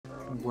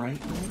Write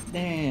it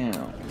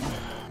down.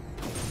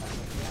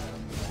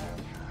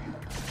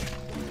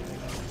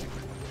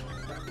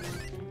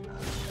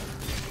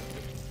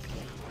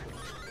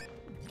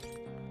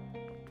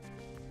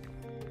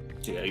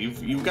 Yeah,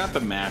 you've got the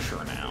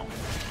masher now.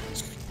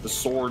 The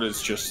sword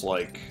is just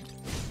like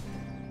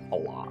a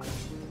lot.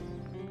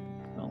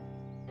 Well,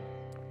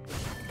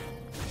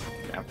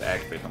 you have to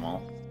activate them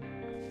all.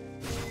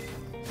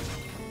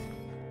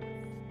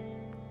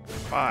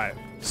 5,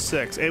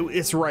 6.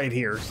 It's right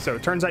here. So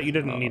it turns out you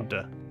didn't need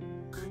to.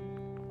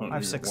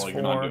 5, 6, well, 4.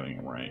 You're not doing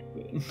it right.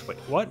 Wait,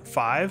 what?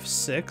 5,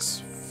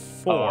 6,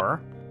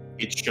 4.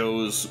 It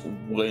shows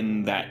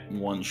when that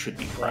one should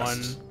be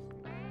pressed.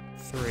 1,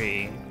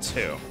 3,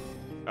 2.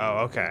 Oh,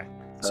 okay.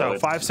 So So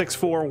 5, 6,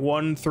 4,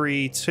 1,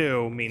 3,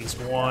 2 means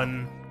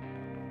 1,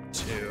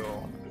 2,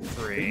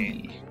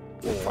 3,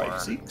 4,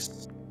 5,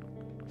 6.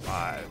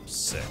 5,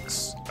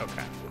 6.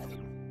 Okay.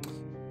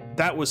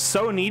 That was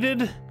so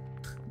needed.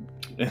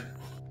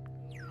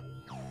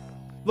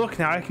 Look,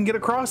 now I can get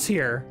across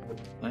here.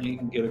 Now you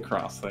can get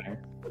across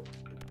there.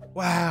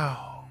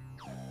 Wow.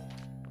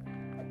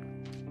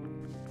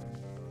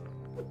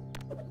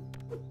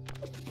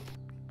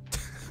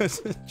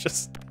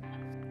 Just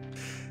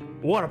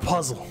what a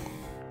puzzle.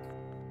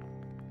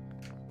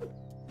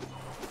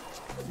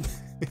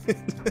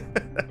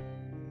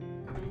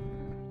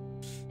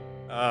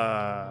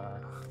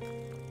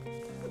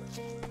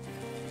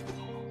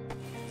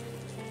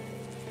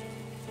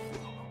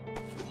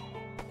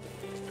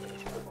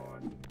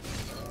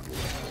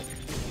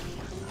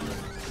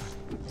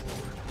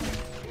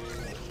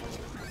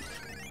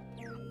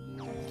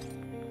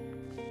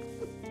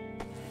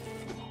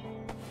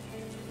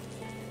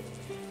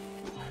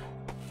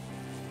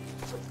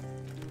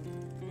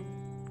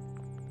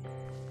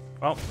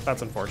 Well,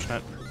 that's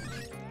unfortunate.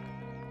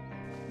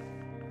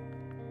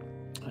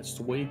 That's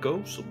the way it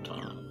goes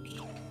sometimes.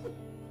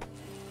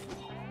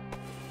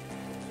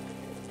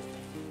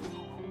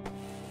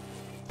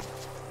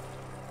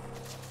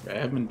 I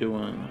haven't been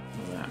doing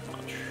that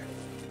much.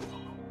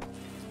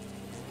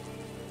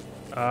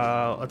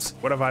 Let's.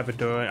 What have I been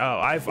doing? Oh,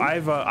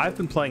 I've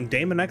been playing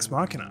Daemon X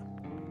Machina.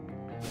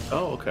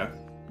 Oh, okay.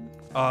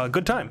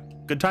 Good time.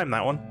 Good time,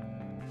 that one.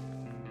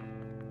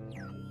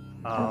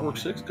 Artwork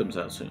 6 comes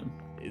out soon.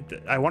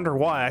 I wonder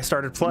why I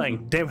started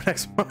playing Daemon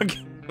X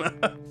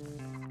Machina.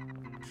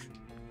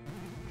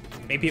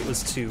 Maybe it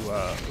was to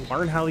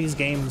learn how these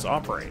games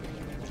operate,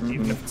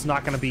 even if it's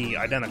not going to be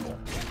identical.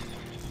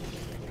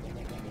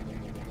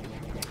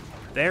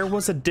 There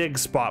was a dig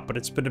spot, but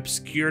it's been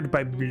obscured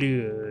by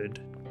blood.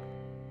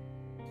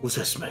 What's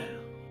that smell?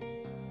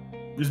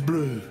 It's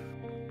blood.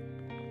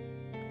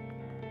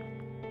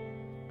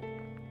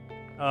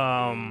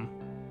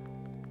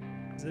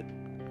 Is it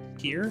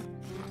here?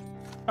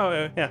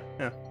 Oh, yeah.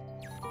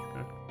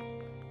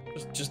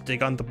 Just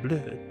dig on the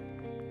blood.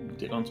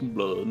 Dig on some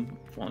blood,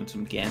 find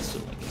some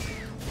gasoline.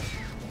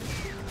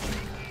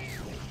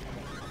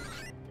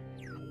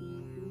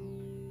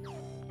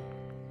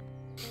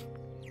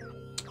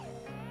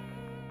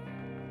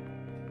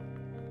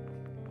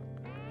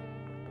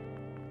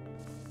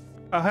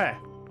 Oh, hey.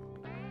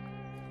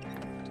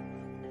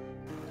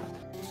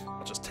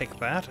 I'll just take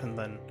that and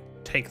then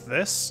take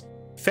this.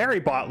 Fairy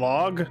bot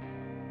log.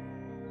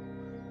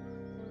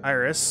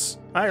 Iris.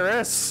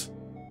 Iris!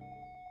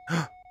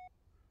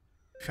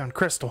 Found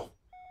crystal.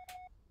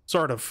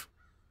 Sort of.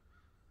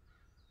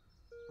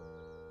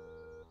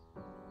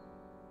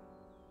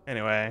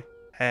 Anyway,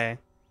 hey.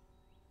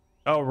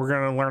 Oh, we're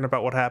gonna learn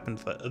about what happened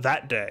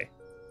that day.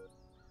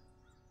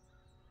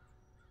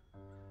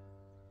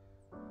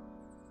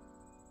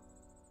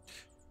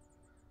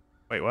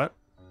 Wait, what?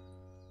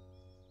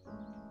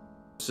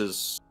 This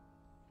is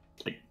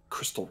like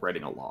Crystal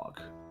writing a log.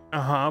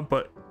 Uh-huh,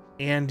 but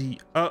Andy,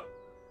 oh,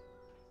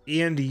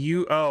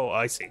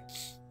 I see.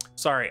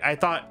 Sorry, I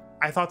thought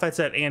that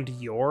said and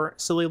your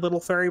silly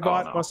little fairy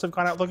bot must have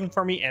gone out looking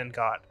for me and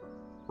got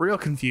real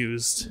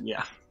confused.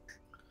 Yeah.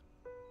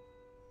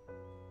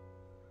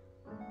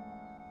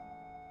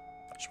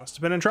 She must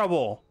have been in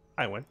trouble.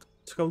 I went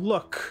to go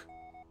look.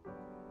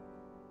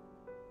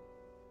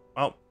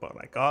 Oh, but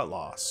I got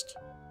lost.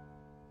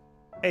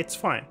 Hey, it's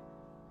fine.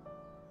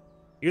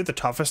 You're the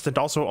toughest and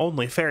also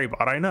only fairy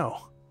bot I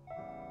know.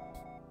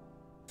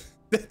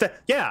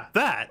 Yeah,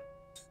 that.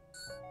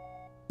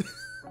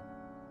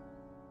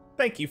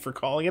 Thank you for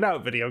calling it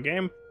out, video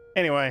game.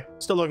 Anyway,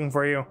 still looking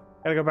for you.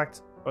 Gotta go back.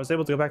 I was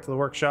able to go back to the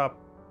workshop,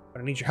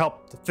 but I need your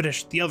help to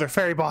finish the other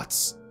fairy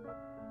bots.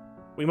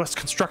 We must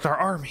construct our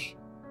army.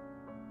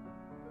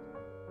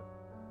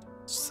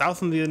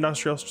 South in the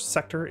industrial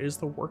sector is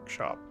the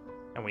workshop,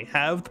 and we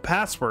have the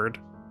password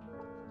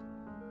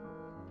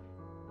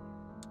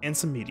and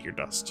some meteor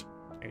dust.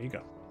 There you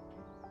go.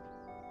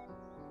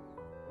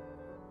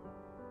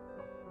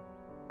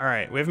 All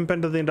right, we haven't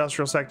been to the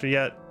industrial sector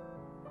yet.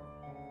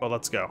 Well,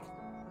 let's go.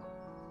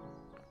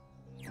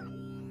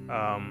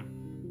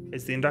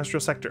 Is the industrial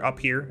sector up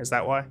here? Is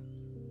that why?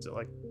 Is it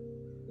like?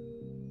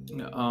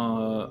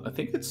 I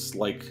think it's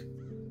like,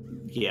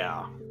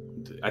 yeah.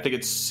 I think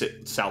it's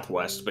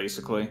southwest,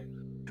 basically.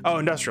 Oh,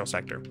 industrial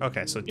sector.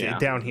 Okay, so Yeah.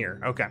 down here.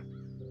 Okay.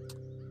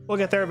 We'll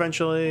get there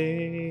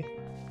eventually.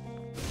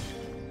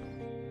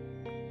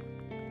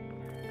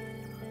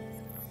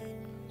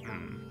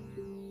 I'm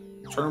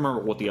trying to remember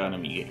what the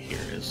item you get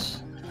here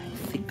is. I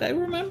think I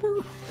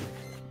remember.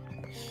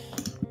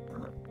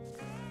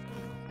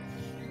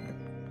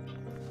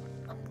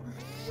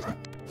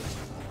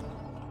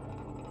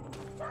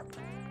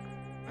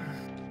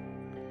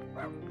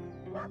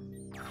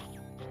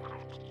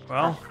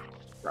 Well,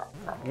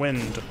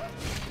 wind.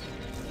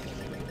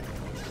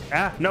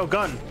 Ah, no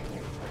gun.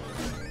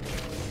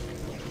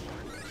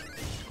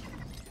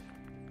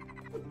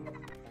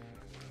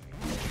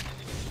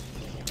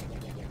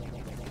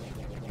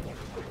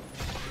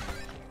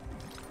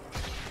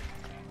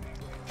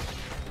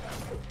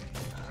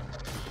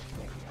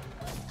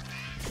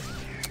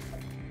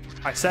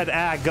 I said,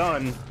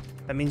 gun.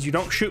 That means you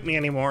don't shoot me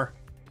anymore.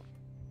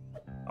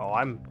 Oh,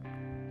 I'm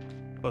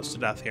close to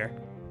death here.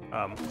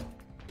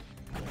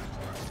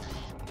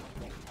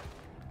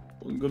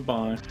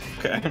 Goodbye.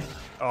 Okay.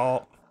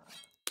 Oh,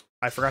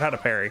 I forgot how to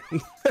parry.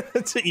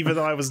 Even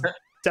though I was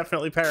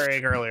definitely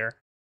parrying earlier.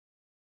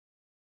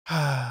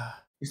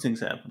 These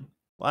things happen.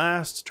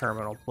 Last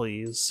terminal,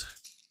 please.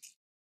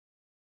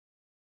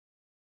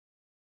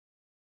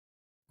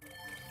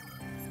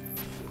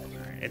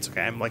 Alright, it's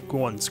okay. I'm like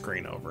one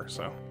screen over,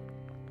 so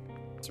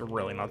it's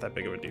really not that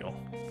big of a deal.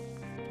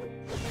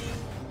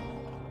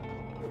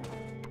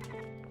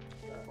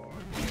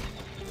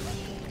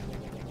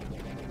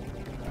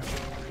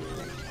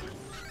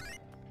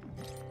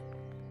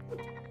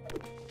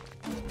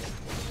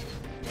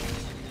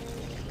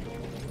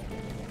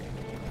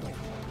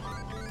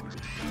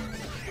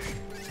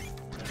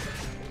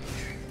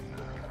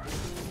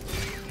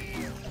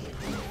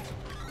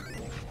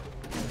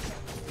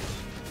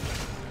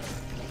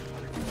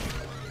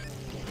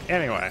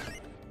 Anyway.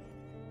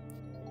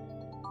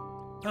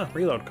 Oh,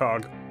 reload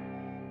cog.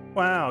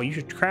 Wow, you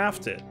should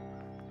craft it.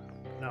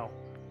 No.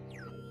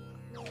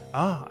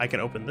 Ah, I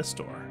can open this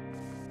door.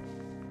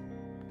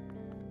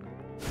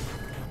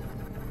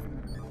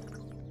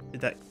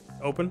 Did that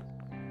open?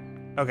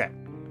 Okay,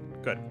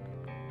 good.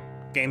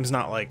 Game's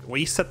not like,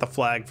 we set the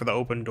flag for the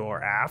open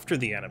door after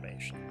the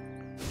animation.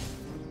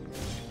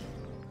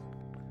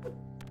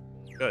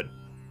 Good.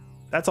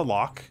 That's a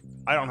lock.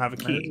 I don't have a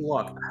key. That is a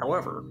lock.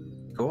 However,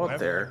 go up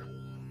there.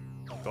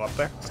 Go up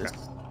there? Okay.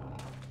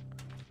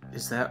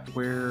 Is that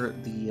where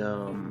the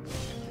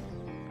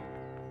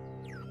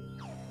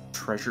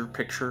treasure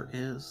picture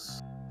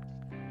is?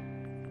 I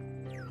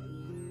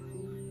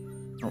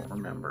don't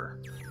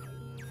remember.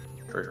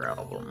 Treasure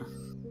album.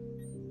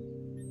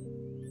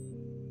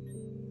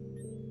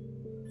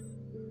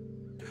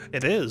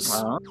 It is.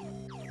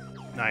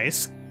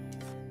 Nice.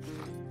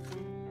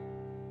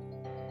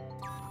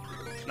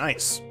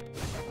 Nice.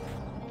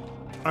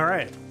 All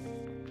right.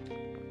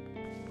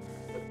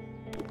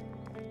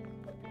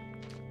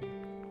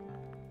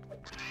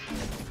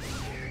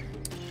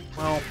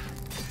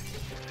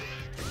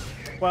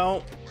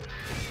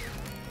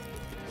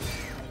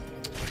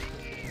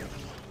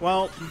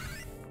 Well.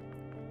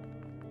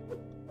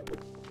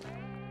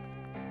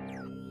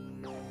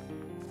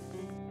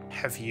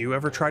 Have you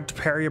ever tried to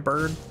parry a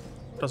bird?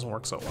 Doesn't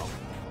work so well.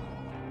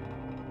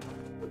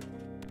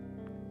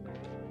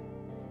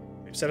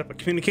 We've set up a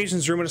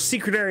communications room in a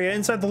secret area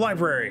inside the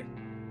library,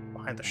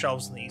 behind the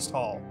shelves in the East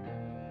Hall.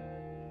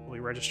 We'll be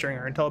registering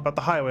our intel about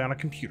the highway on a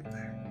computer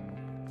there.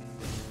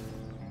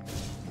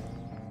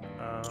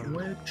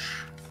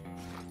 Switch.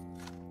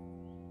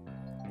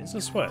 It's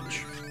a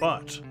switch,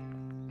 but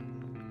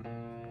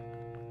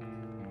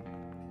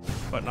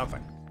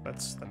nothing.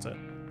 That's it.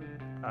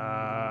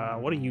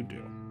 What do you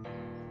do?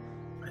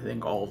 I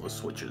think all the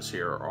switches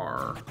here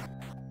are.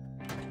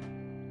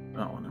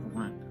 Oh, never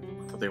mind.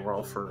 I thought they were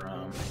all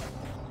for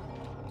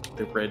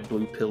the red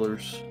blue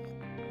pillars.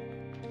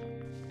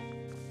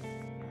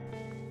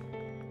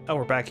 Oh,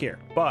 we're back here.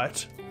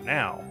 But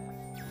now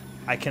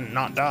I can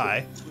not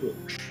die.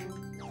 Switch.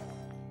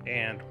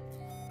 And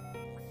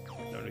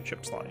no new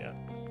chip slot yet.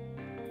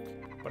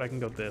 But I can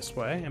go this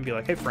way and be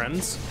like, hey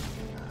friends.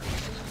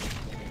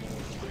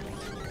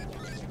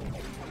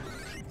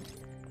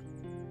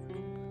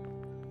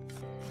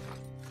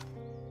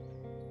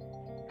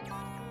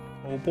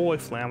 Oh boy,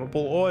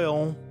 flammable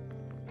oil.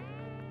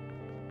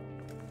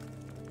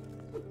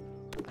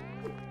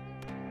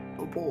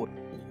 Oh boy,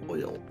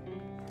 oil.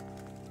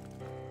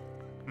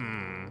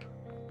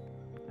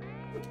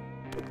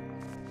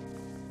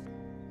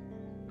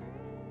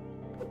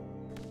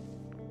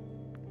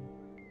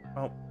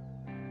 Oh.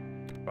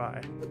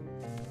 Bye.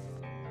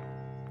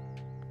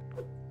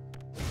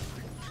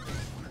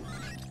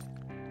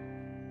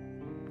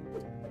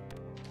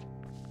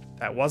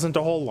 That wasn't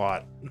a whole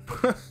lot.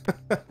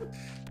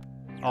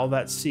 All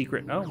that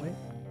secret. Oh, wait.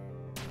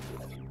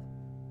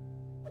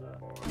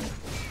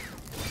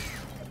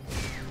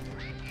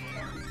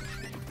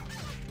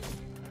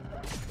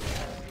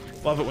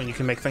 Love it when you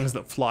can make things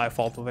that fly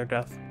fall to their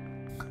death.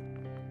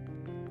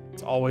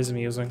 It's always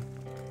amusing.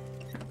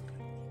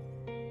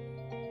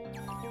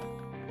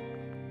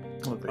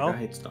 Look, the Well,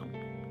 guide's done.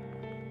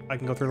 I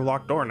can go through the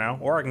locked door now,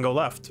 or I can go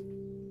left.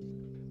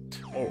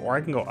 Or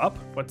I can go up?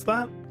 What's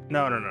that?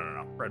 No.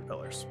 Red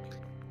pillars.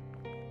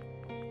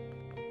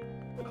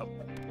 Up.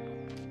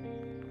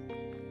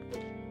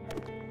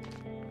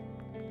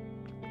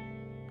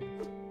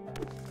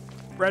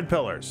 Red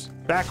pillars.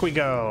 Back we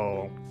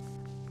go.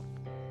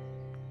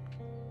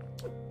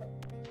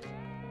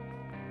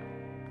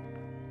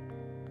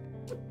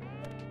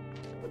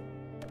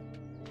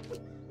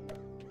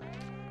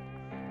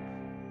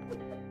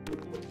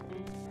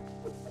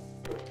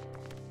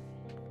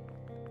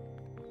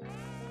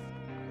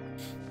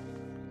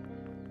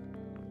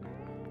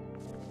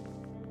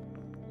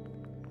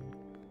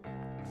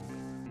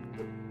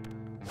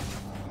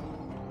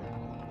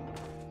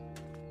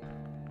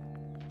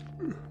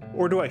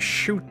 Or do I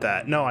shoot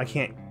that? No, I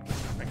can't.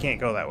 I can't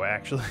go that way,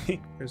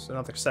 actually. There's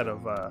another set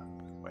of,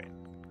 wait.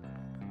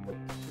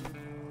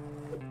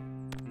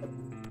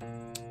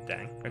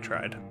 Dang, I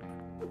tried.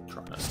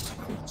 Trying to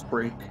sequence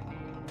break.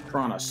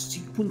 Trying to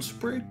sequence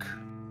break.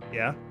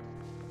 Yeah?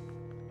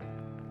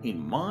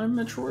 In my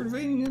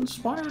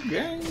Metroidvania-inspired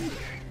game.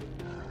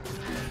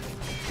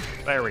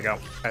 There we go.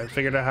 I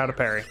figured out how to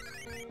parry.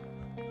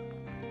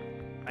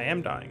 I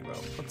am dying,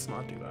 though. Let's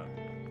not do that.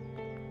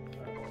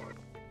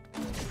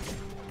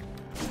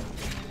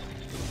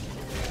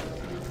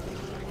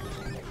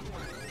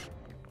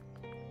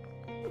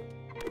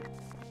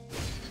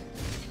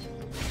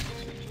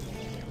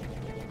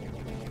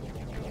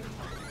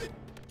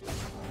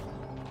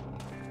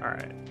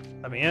 Alright,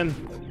 let me in.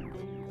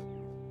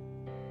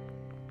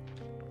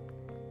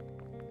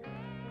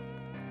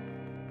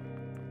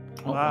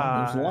 Oh, well,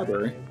 there's the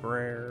library.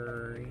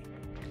 Library.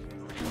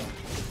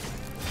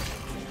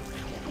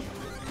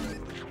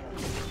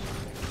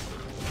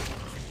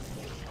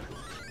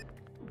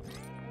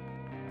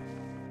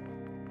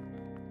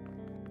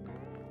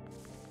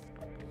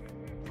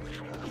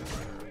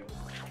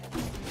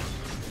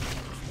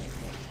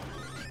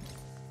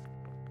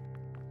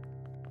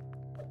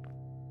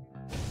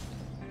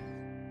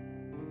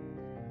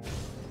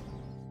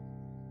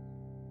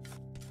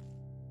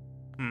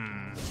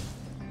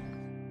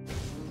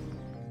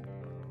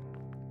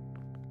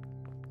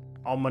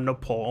 Alma no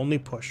pull, only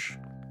push.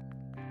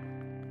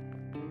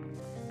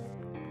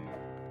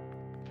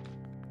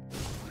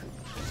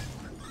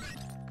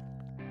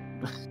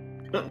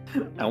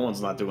 That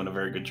one's not doing a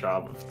very good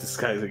job of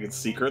disguising its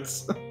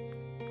secrets.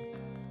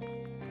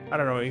 I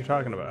don't know what you're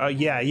talking about. Oh,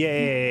 yeah.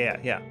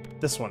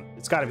 This one.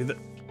 It's gotta be the...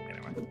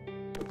 Anyway.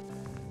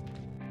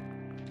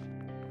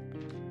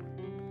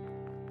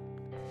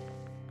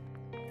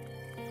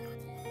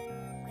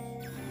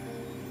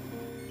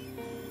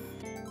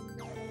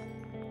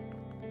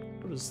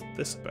 What is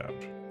this about?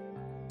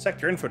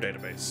 Sector info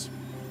database.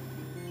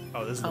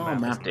 Oh, this is the map.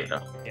 Map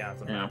data. Yeah,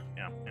 it's a map.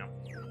 Yeah.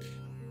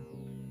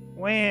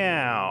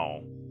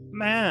 Wow.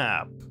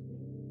 Map.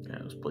 Yeah,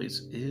 this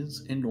place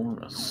is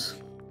enormous.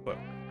 But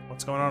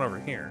what's going on over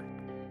here?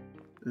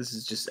 This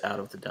is just out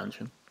of the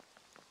dungeon.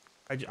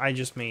 I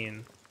just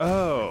mean...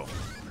 Oh,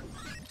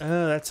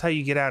 that's how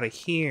you get out of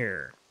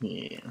here.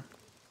 Yeah.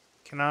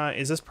 Can I...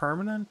 Is this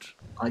permanent?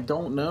 I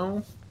don't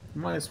know.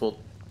 Might as well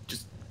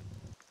just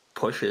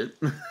push it.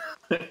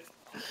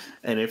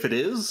 And if it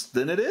is,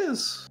 then it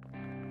is.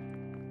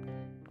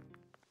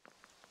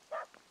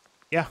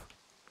 Yeah.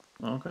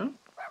 Okay.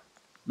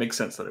 Makes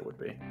sense that it would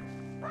be.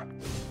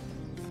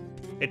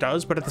 It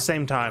does, but at the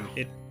same time,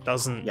 it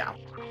doesn't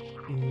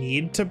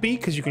need to be,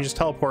 because you can just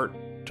teleport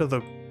to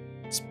the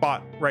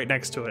spot right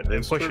next to it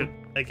and push it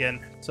again.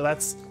 So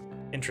that's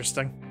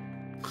interesting.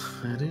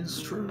 That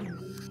is true.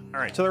 All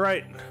right, to the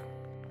right.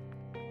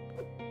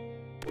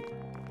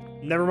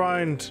 Never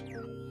mind.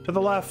 To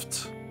the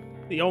left.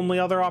 The only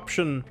other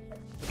option.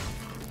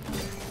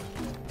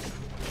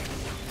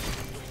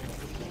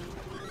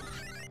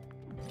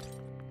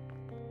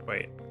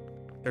 Wait.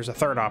 There's a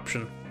third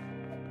option.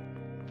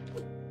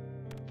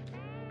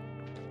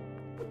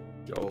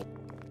 Yo.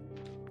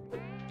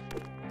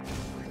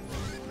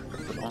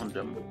 Put on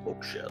them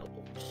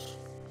bookshelves.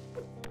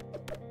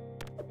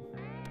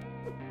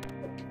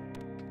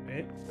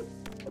 Wait.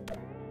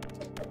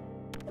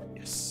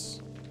 Yes.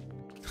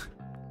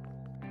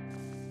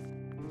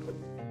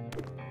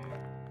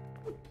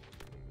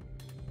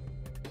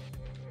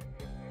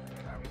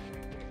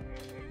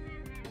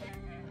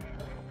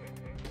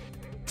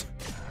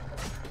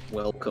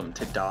 Welcome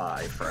to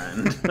die,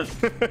 friend.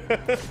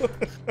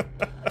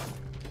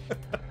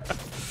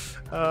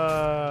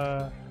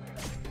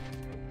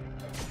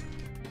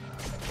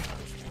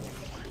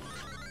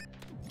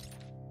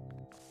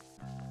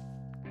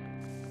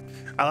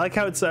 I like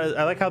how it says,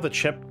 I like how the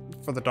chip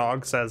for the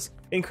dog says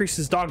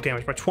increases dog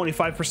damage by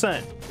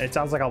 25%. It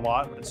sounds like a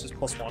lot, but it's just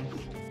 +1.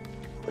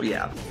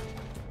 Yeah.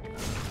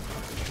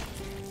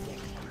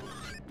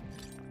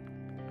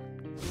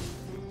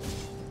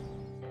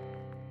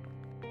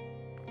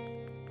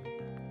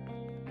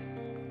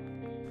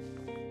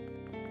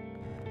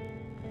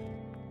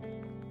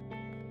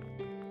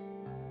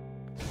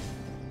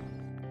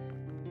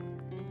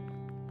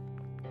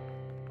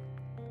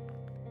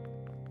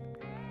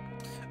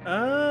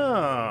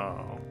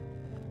 Oh.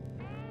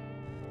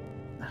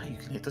 Now you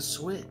can hit the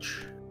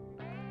switch.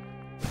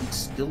 You can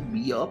still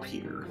be up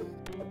here.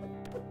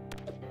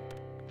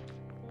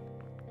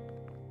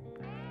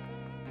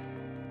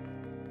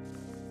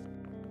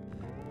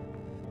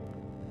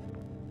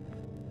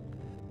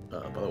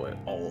 By the way,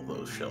 all of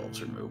those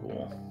shelves are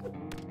movable.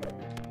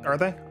 Are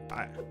they?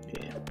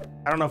 Yeah.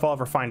 I don't know if I'll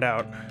ever find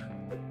out.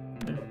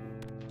 Yeah.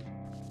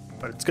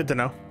 But it's good to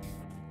know.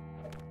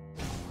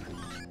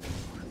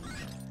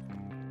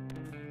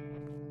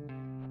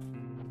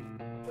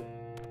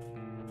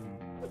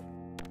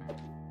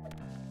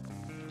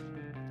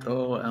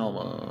 Oh,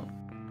 Alma.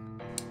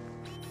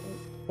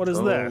 What is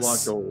Oh, this?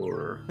 locked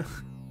door.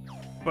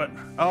 But,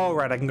 oh,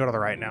 right, I can go to the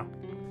right now.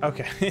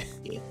 Okay.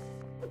 Yeah.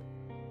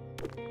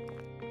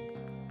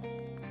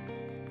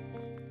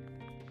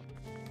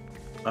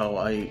 Oh,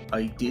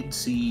 I did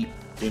see,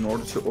 in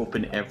order to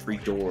open every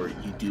door,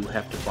 you do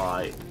have to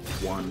buy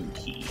one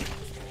key.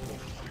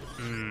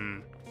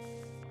 Hmm.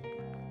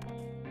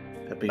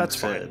 That being That's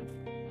said,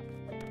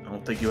 I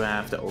don't think you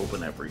have to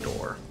open every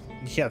door.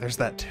 Yeah, there's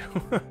that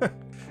too.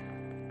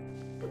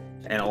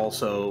 And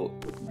also,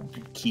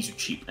 keys are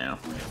cheap now.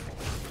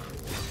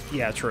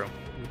 Yeah, true.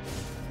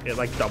 It,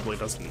 like, doubly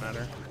doesn't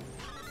matter.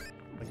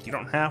 Like, you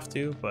don't have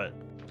to, but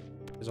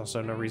there's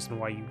also no reason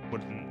why you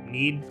wouldn't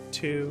need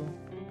to.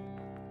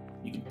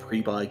 You can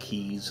pre-buy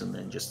keys and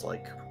then just,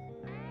 like,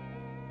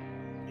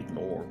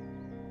 ignore.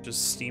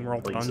 Just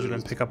steamroll the Places. dungeon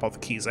and pick up all the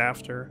keys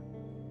after.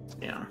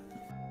 Yeah.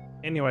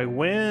 Anyway,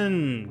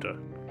 wind!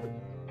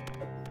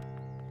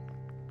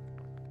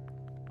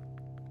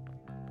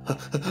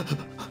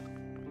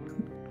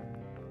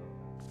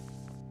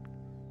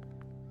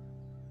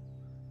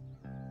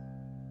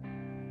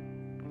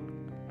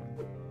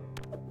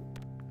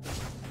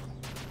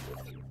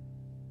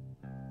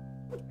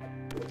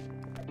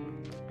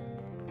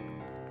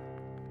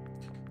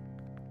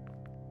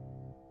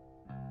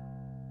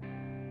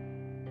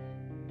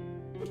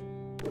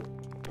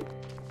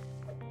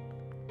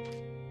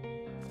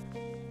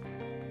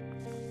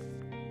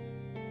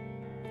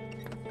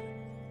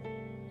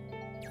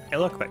 Hey,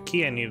 look, that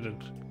key I needed.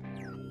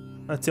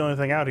 That's the only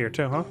thing out here,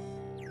 too, huh?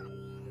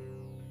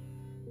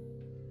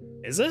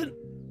 Is it?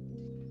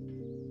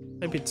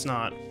 Maybe it's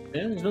not.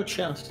 Yeah, there's no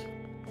chest.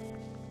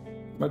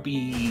 Might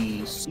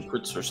be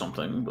secrets or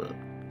something, but...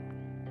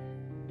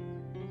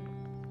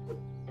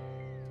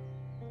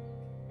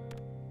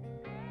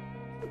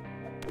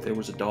 If there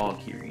was a dog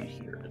here, you'd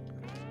hear it.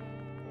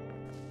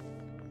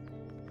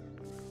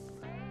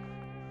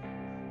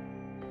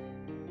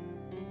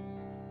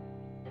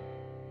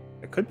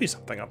 There could be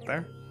something up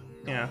there.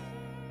 Yeah.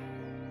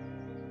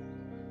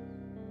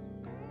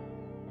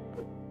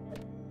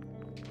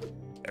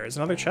 There is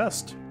another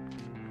chest.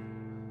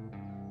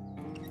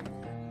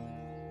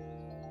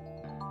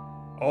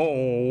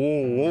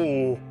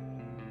 Oh.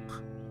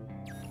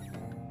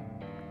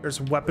 There's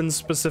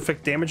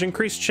weapon-specific damage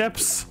increase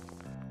chips.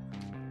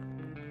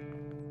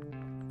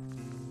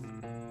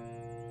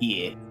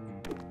 Yeah.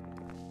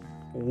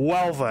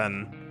 Well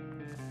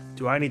then.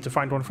 Do I need to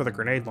find one for the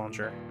grenade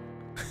launcher?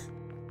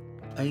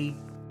 I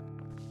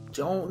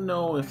don't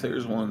know if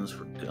there's ones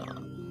for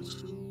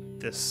guns.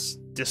 This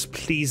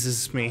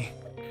displeases me.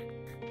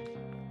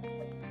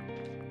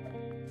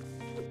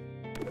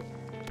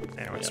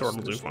 Anyway, Yes, sword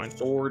will do there's fine.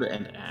 Sword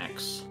and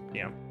axe.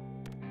 Yeah.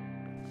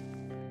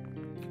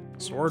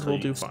 Sword So will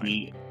you do can fine.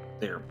 see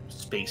they're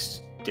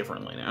spaced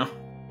differently now.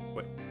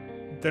 Wait,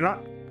 they're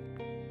not.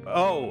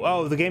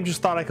 Oh, the game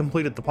just thought I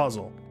completed the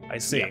puzzle. I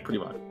see. Yeah, pretty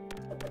much.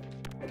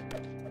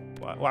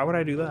 Why would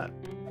I do that?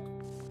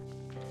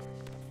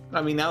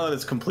 I mean, now that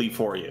it's complete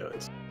for you,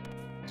 it's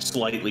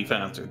slightly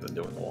faster than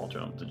doing the wall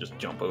jump to just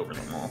jump over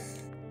them all.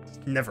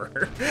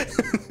 Never.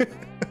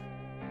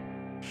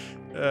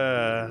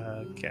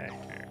 Okay.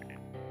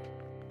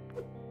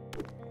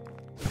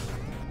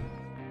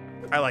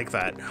 I like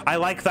that. I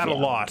like that a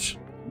lot.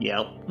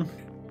 Yep.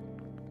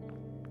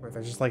 Where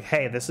they're just like,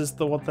 hey, this is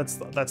the one that's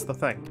the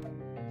thing.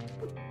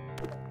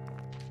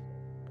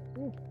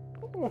 Ooh.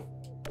 Ooh.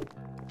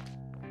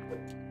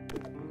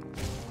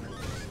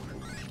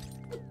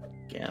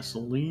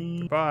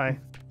 Gasoline. Goodbye.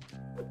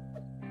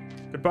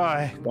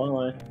 Goodbye.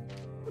 Bye.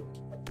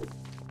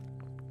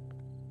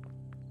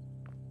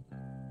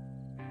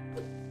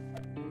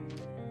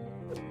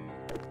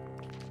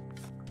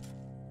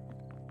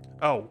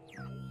 Oh.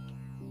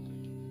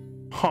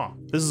 Huh.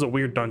 This is a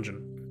weird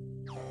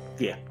dungeon.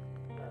 Yeah.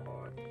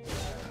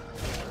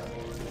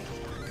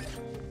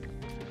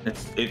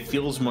 It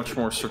feels much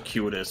more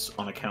circuitous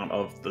on account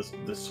of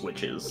the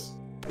switches.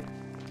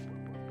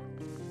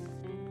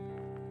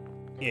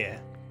 Yeah.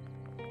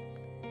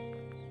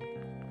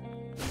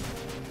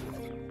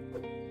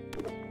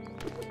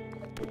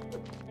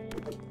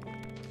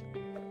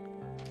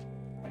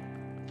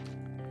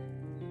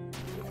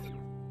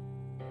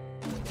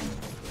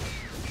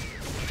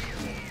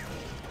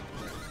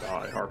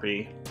 Die,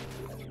 Harpy.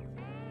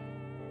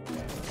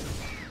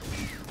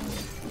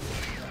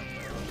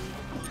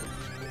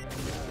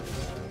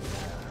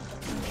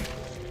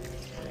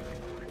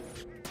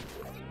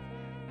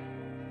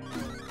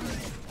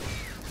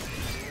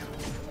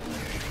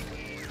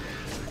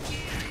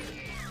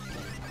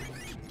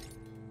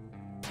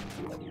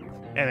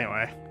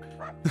 Anyway.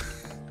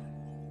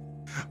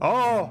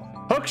 Oh,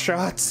 hook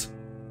shots.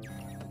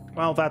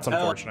 Well, that's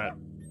unfortunate.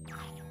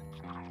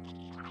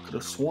 Could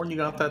have sworn you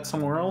got that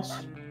somewhere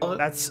else. But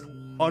That's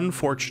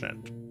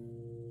unfortunate.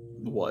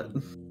 what?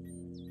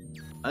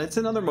 It's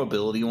another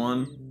mobility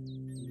one.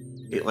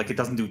 It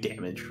doesn't do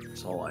damage,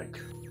 so like,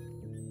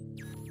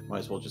 might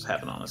as well just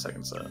have it on a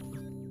second set.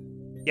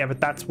 Yeah,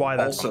 but that's why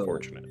that's Also,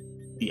 unfortunate.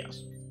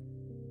 Yes.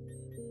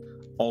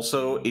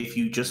 Also, if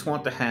you just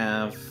want to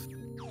have,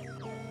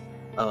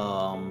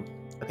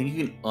 I think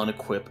you can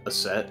unequip a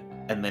set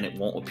and then it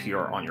won't appear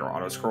on your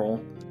auto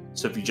scroll.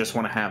 So if you just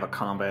want to have a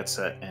combat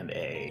set and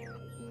a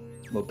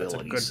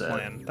mobility That's a set, good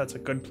plan. That's a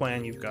good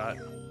plan you've got.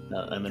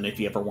 and then if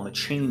you ever want to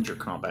change your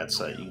combat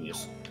set, you can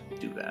just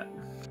do that.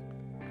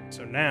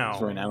 So now,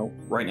 So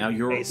right now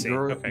you're AC.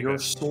 you're Okay, you're a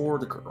good.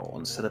 sword girl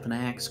instead of an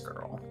axe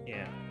girl.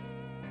 Yeah.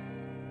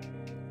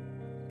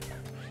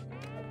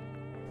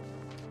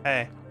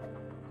 Hey.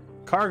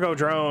 Cargo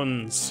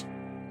drones.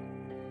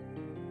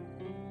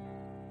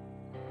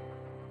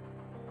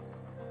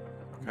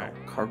 No,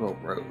 cargo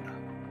road.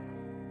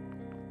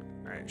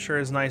 Alright, sure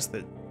is nice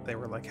that they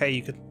were like, hey,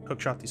 you could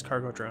hookshot these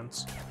cargo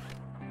drones.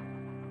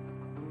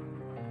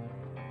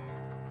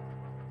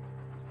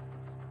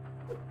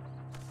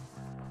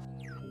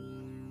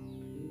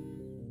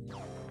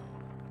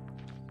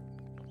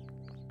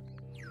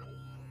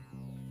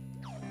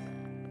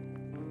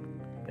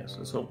 Yes,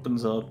 this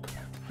opens up.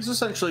 This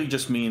essentially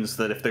just means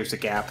that if there's a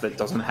gap that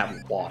doesn't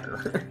have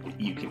water,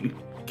 you can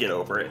get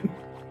over it.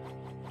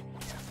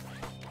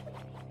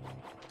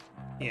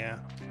 Yeah.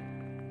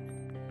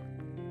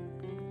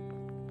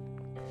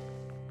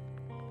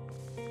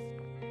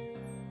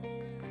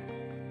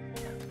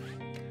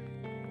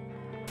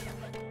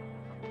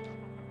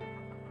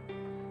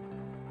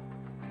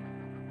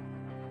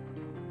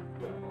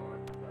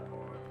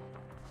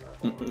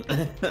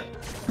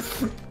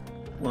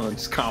 Well,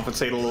 just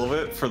compensate a little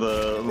bit for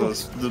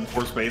the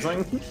poor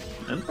spacing,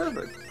 and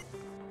perfect.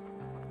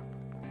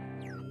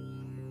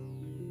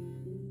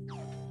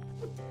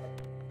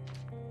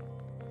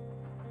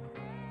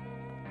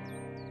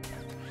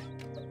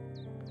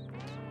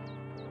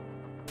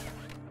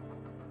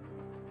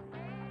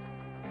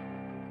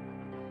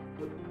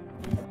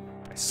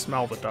 I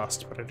smell the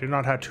dust, but I do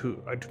not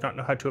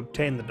know how to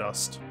obtain the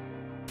dust.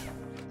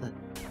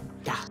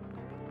 Yeah.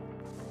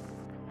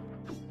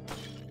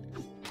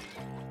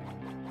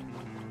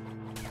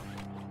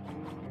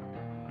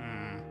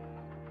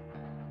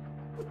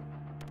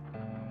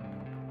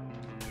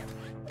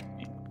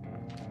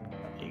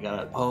 You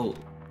gotta. Oh,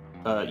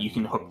 you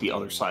can hook the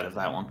other side of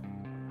that one.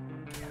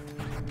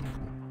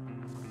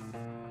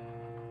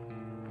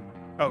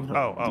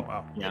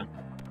 Oh. Yeah.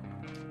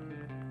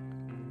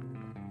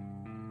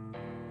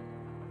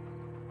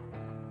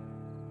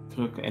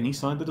 Hook any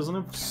side that doesn't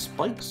have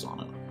spikes on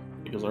it,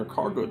 because our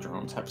cargo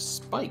drones have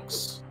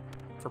spikes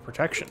For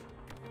protection.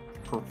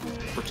 for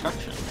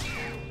protection.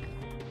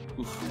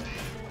 Oof.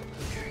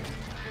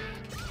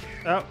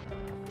 Oh.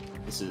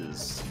 This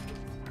is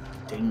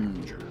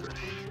danger.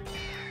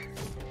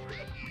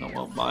 Oh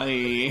well,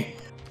 bye.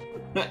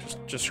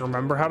 Just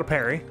remember how to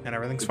parry, and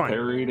everything's fine.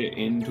 Buried it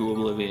into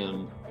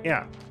oblivion.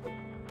 Yeah.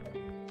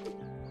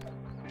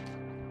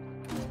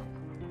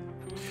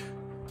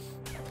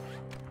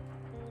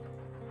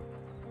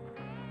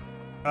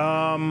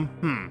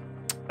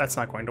 That's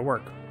not going to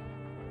work.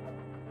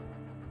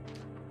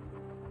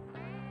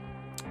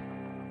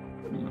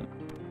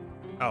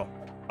 Oh,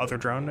 other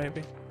drone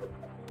maybe?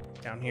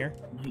 Down here?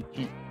 You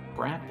can't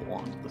grapple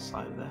onto the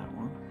side of that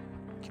one.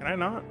 Can I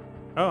not?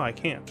 Oh, I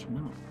can't.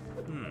 No.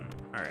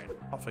 Alright,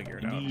 I'll figure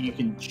it out. Maybe you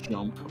can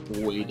jump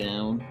way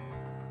down.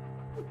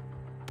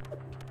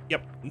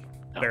 Yep,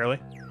 barely.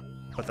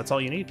 But that's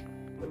all you need.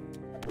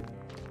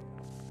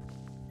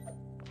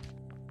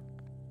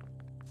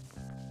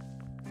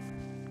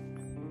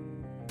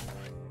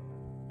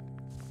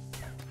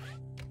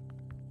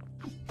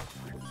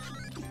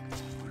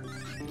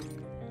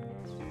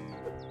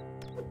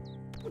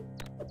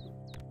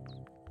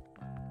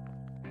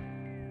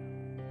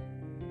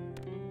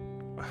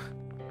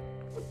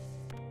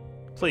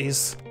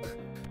 Please.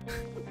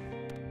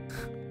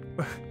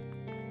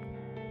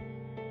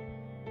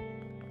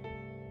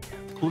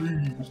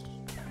 Please.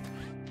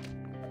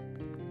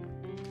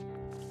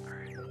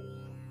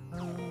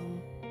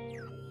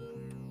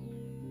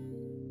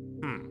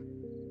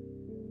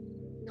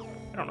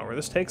 I don't know where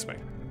this takes me.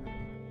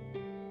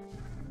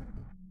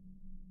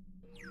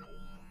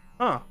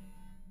 Huh.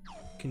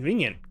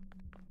 Convenient.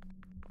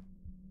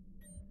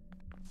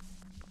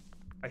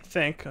 I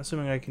think,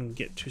 assuming I can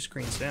get 2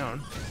 screens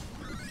down.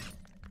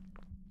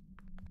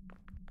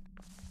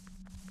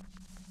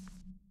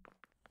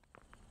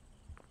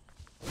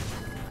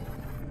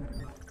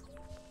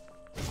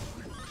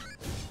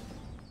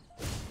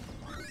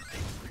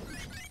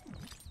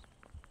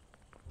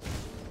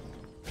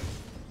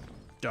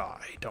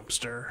 Die,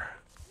 dumpster.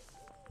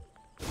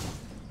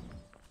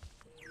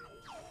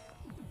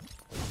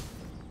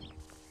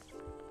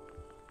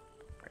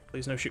 Alright,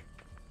 please no shoot.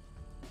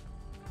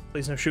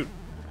 Please no shoot.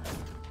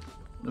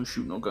 No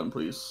shoot, no gun,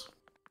 please.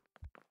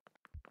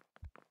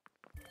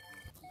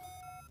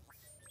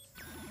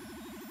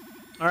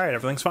 Alright,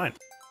 everything's fine.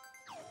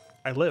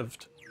 I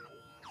lived.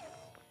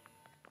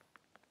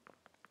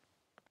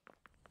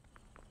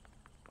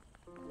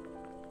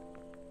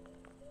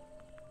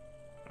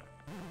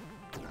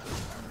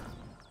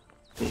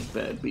 Big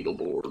bad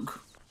Beetleborg.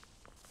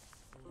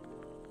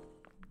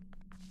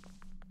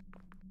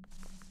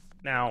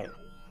 Now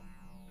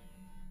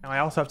I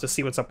also have to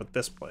see what's up with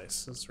this place,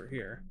 since we're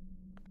here.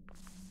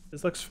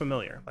 This looks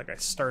familiar, like I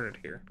started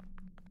here.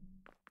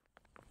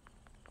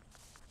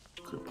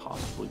 Could it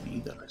possibly be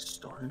that I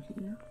started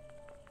here?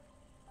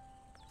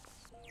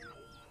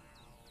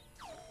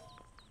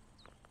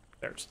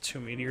 There's 2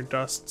 meteor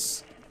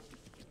dusts.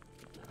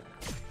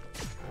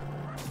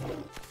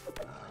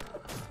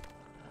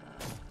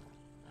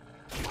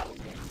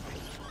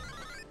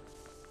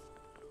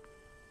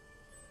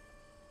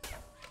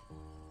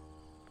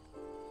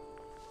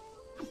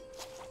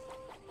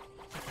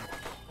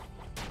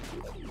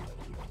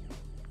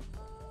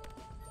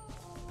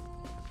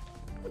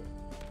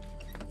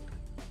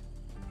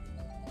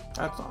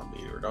 That's not a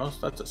meteor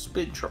dust, that's a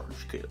spin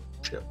charge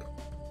chip.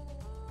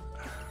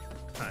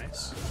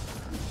 Nice.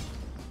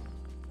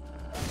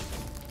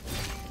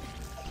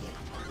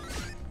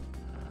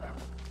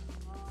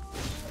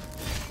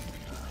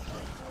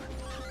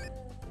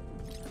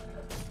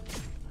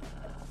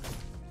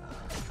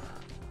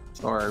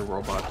 Sorry,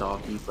 robot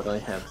doggy, but I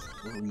have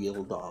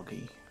real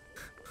doggy.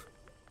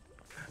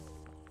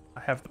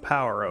 I have the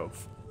power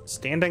of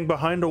standing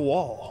behind a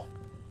wall.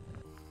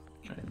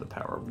 I have the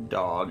power of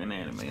dog and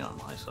anime on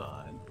my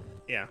side.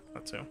 Yeah,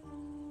 that too.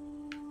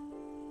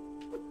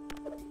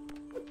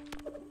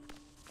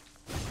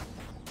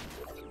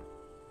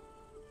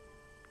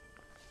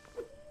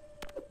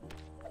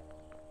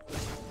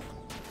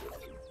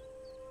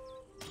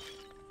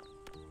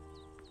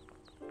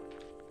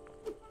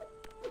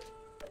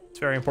 It's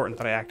very important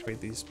that I activate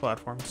these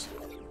platforms.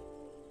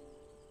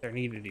 They're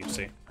needed, you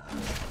see.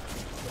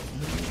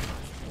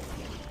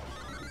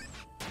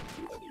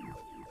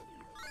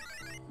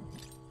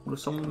 What if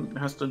someone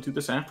has to do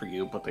this after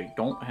you, but they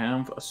don't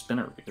have a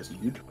spinner because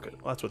you took it?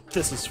 Well, that's what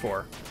this is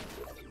for.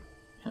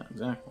 Yeah,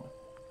 exactly.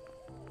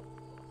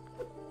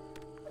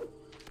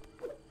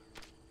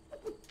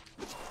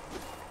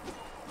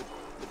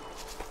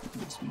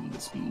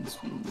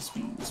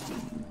 Speed.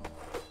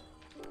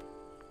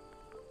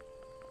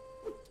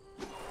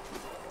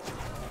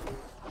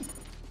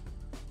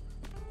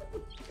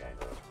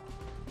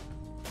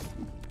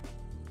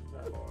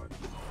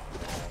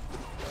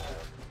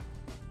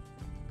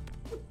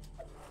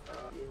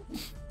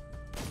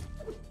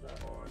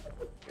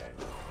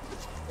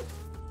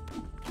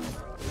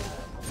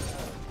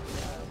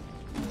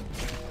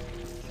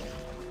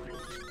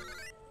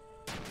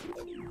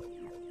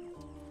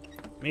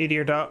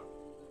 Meteor dot.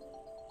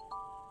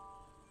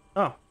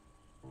 Oh.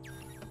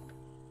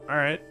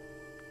 Alright.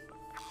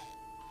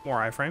 More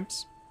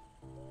iframes.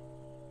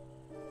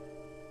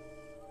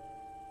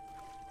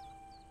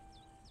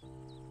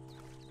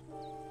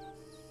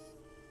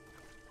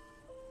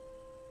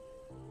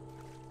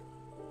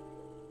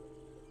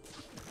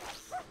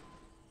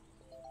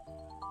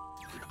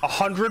 A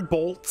 100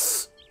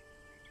 bolts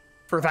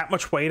for that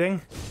much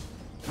waiting?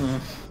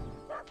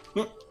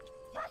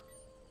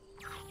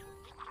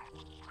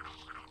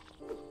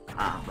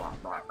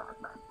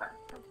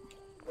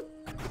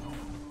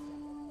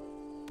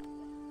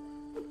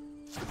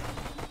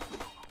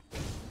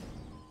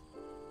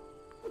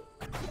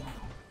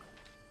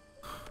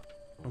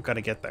 I've got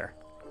to get there.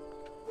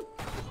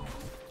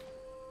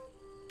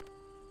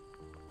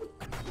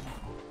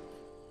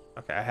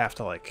 Okay, I have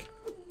to, like...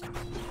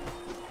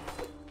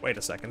 Wait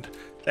a second.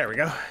 There we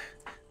go.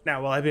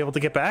 Now, will I be able to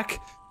get back?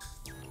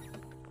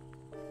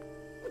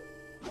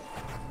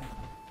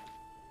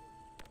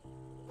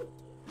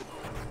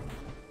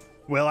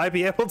 Will I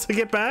be able to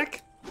get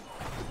back?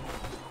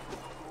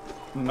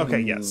 Okay,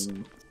 yes.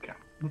 Okay.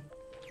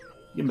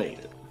 You made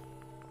it.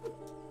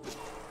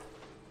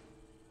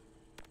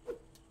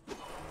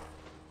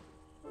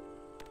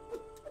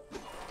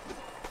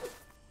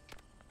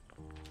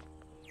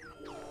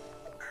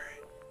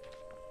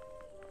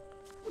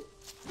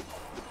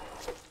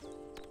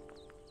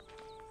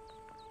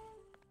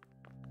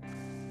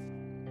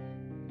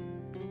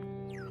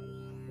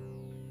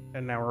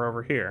 And now we're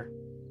over here.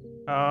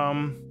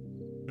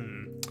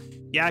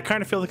 Yeah, I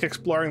kind of feel like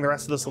exploring the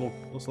rest of this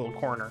little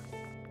corner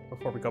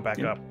before we go back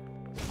up.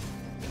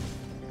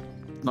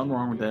 Nothing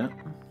wrong with that.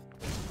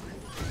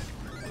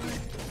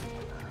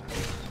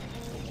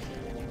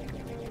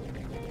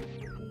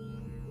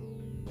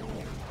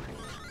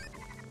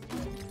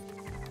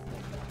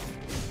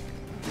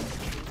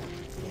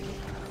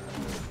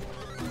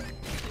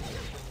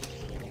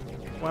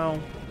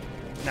 Well,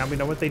 now we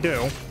know what they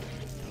do.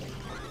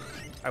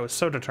 I was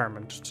so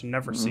determined to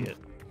never see it.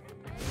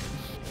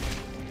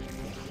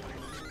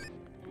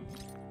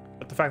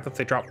 But the fact that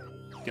they drop,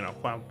 you know,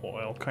 flammable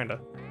oil kind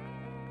of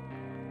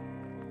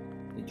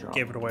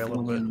gave it away a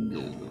little bit.